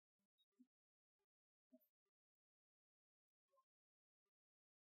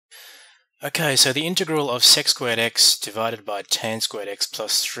Okay, so the integral of sec squared x divided by tan squared x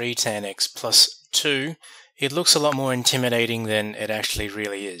plus 3 tan x plus 2, it looks a lot more intimidating than it actually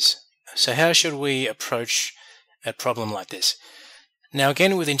really is. So how should we approach a problem like this? Now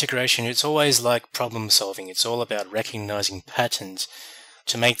again, with integration, it's always like problem solving. It's all about recognizing patterns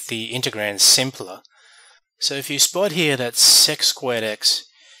to make the integrand simpler. So if you spot here that sec squared x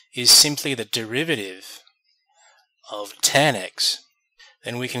is simply the derivative of tan x,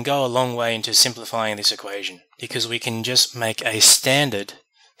 then we can go a long way into simplifying this equation, because we can just make a standard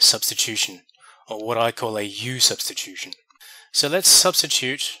substitution, or what I call a u-substitution. So let's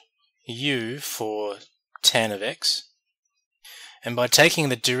substitute u for tan of x, and by taking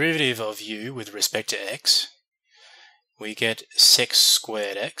the derivative of u with respect to x, we get sec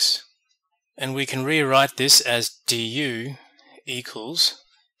squared x, and we can rewrite this as du equals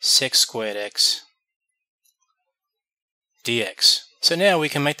sec squared x dx. So now we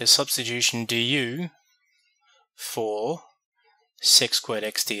can make the substitution du for sec squared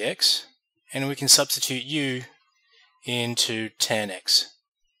x dx, and we can substitute u into tan x.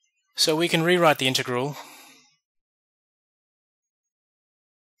 So we can rewrite the integral.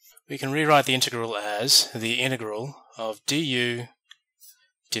 We can rewrite the integral as the integral of du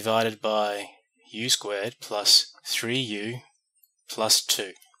divided by u squared plus 3u plus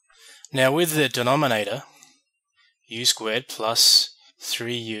 2. Now with the denominator, u squared plus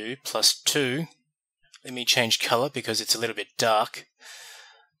 3u plus 2, let me change color because it's a little bit dark.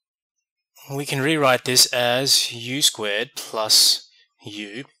 We can rewrite this as u squared plus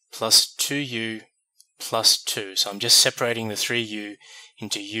u plus 2u plus 2. So I'm just separating the 3u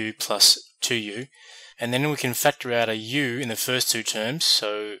into u plus 2u, and then we can factor out a u in the first two terms,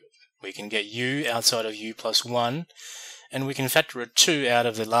 so we can get u outside of u plus 1, and we can factor a 2 out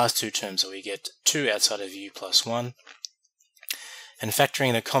of the last two terms, so we get 2 outside of u plus 1. And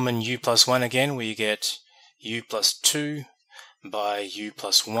factoring the common u plus 1 again, we get u plus 2 by u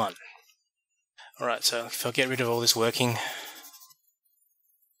plus 1. Alright, so if I get rid of all this working,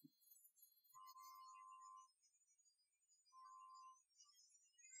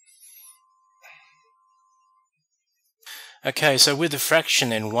 okay, so with the fraction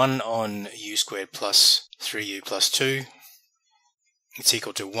then 1 on u squared plus 3u plus 2, it's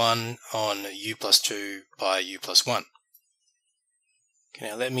equal to 1 on u plus 2 by u plus 1. Okay,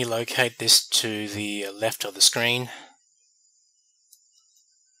 now let me locate this to the left of the screen.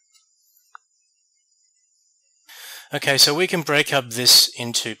 Okay, so we can break up this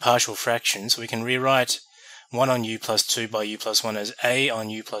into partial fractions. We can rewrite 1 on u plus 2 by u plus 1 as a on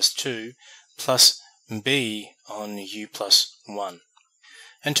u plus 2 plus b on u plus 1.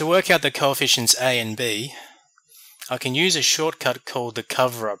 And to work out the coefficients a and b, I can use a shortcut called the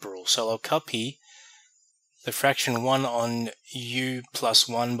cover-up rule. So I'll copy the fraction 1 on u plus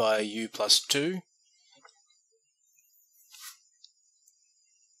 1 by u plus 2.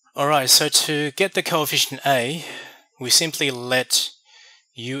 Alright, so to get the coefficient a, we simply let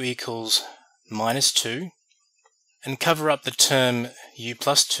u equals minus 2 and cover up the term u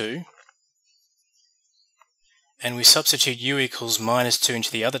plus 2, and we substitute u equals minus 2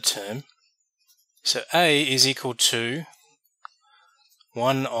 into the other term. So a is equal to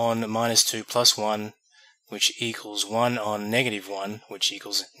 1 on minus 2 plus 1, which equals 1 on negative 1, which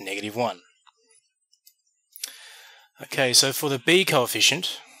equals negative 1. Okay, so for the b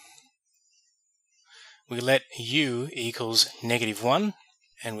coefficient, we let u equals negative 1,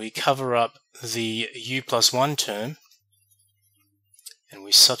 and we cover up the u plus 1 term, and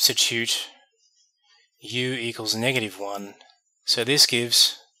we substitute u equals negative 1. So this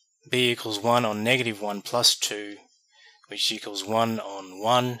gives b equals 1 on negative 1 plus 2, which equals 1 on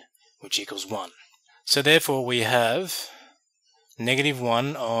 1, which equals 1. So therefore we have negative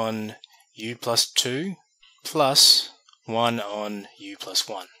 1 on u plus 2 plus 1 on u plus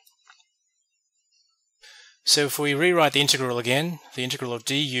 1. So if we rewrite the integral again, the integral of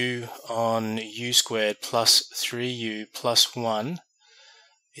du on u squared plus 3u plus 1,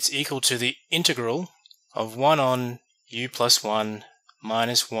 it's equal to the integral of 1 on u plus 1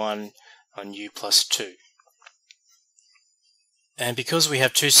 minus 1 on u plus 2. And because we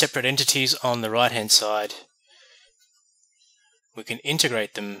have two separate entities on the right hand side, we can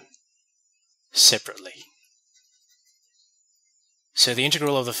integrate them separately. So the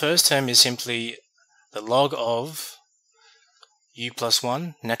integral of the first term is simply the log of u plus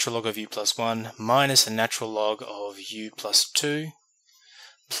 1, natural log of u plus 1, minus the natural log of u plus 2,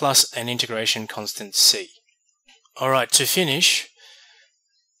 plus an integration constant c. Alright, to finish,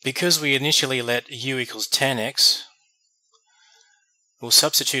 because we initially let u equals tan x, we'll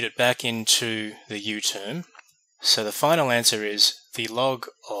substitute it back into the u term. So the final answer is the log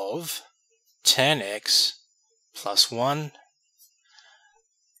of tan x plus 1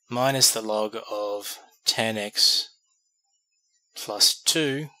 minus the log of tan x plus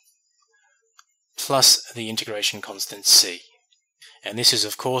 2 plus the integration constant c. And this is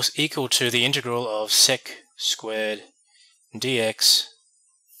of course equal to the integral of sec squared dx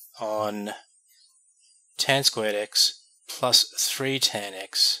on tan squared x plus 3 tan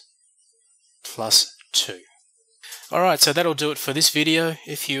x plus 2. Alright, so that'll do it for this video.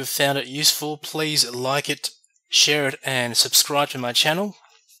 If you have found it useful, please like it, share it, and subscribe to my channel.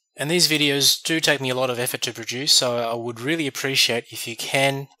 And these videos do take me a lot of effort to produce, so I would really appreciate if you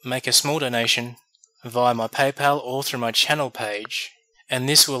can make a small donation via my PayPal or through my channel page, and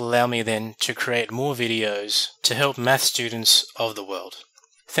this will allow me then to create more videos to help math students of the world.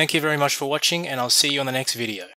 Thank you very much for watching, and I'll see you on the next video.